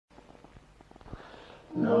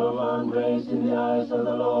No found grace in the eyes of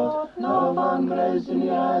the Lord. No found grace in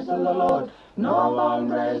the eyes of the Lord. No found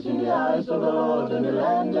grace in the eyes of the Lord, and he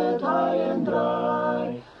landed high and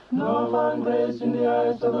dry. No found grace in the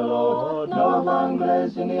eyes of the Lord. No found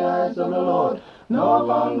grace in the eyes of the Lord. No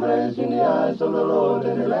found grace in the eyes of the Lord,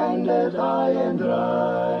 and he landed high and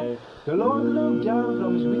dry. The Lord looked down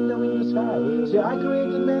from his window in the sky. Say, I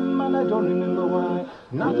created man, man, I don't remember why.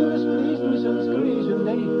 Nothing has pleased me since creation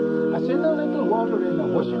day. I sent a little water and I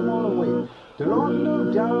wash them all away. The Lord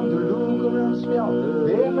looked down to look around smell.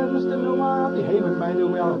 There by Mr. Noah behaving mighty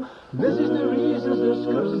well. This is the reason the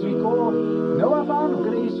scriptures record. Noah found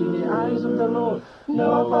grace in the eyes of the Lord.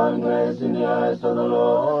 Noah found grace in the eyes of the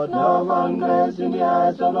Lord. Noah found grace in the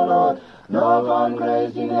eyes of the Lord. Noah found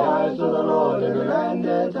grace in the eyes of the Lord, and he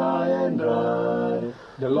landed high and dry.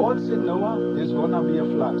 The Lord said, Noah, there's gonna be a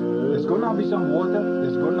flood. There's gonna be some water.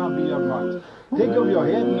 There's gonna be a mud. Take off your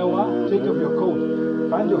head, Noah. Take off your coat.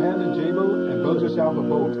 Find your hand in Jabal and build yourself a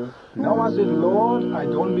boat. Noah said, Lord, I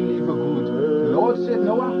don't believe a good. The Lord said,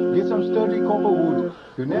 Noah, get some sturdy copper wood.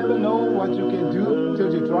 You never know what you can do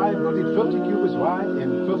till you try, but it's 50 cubits wide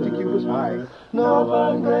and 50 cubits high. No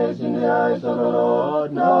found grace in the eyes of the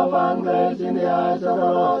Lord. No found grace in the eyes of the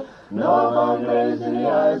Lord. No found grace in the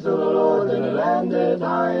eyes of the Lord, and he landed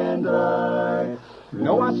high and dry.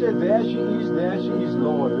 Noah said, there she is,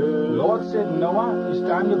 Lord. The Lord said, Noah, it's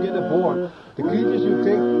time to get aboard. The creatures you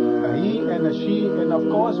take, a he and a she, and of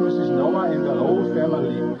course Mrs. Noah and the whole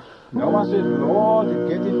family. Noah said, Lord,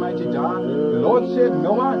 it's getting mighty dark. The Lord said,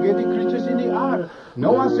 Noah, get the creatures in the ark.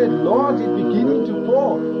 Noah said, Lord, it's beginning to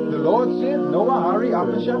pour. The Lord said, Noah, hurry up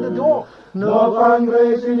and shut the door. No found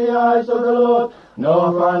grace in the eyes of the Lord.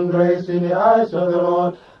 No found grace in the eyes of the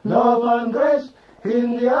Lord. No found grace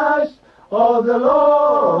in the eyes of the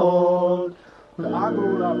Lord. The ark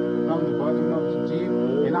rolled up from the bottom of the deep,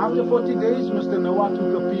 and after 40 days, Mr. Noah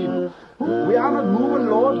took a peep. We are not moving,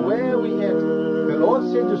 Lord, where are we at? The Lord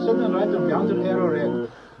said to sit and write the mountain Ararat.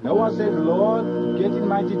 Noah said, Lord, getting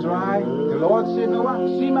mighty dry. The Lord said, Noah,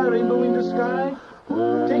 see my rainbow in the sky?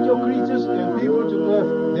 Take your creatures and people to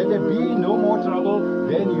earth, that there be no more trouble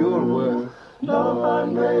than your worth. No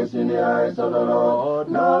found grace in the eyes of the Lord.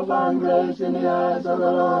 No found grace in the eyes of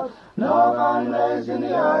the Lord. No found grace in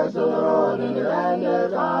the eyes of the Lord, and he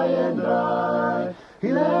landed high and dry.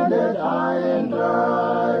 He landed high and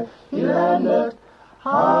dry. He landed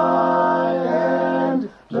high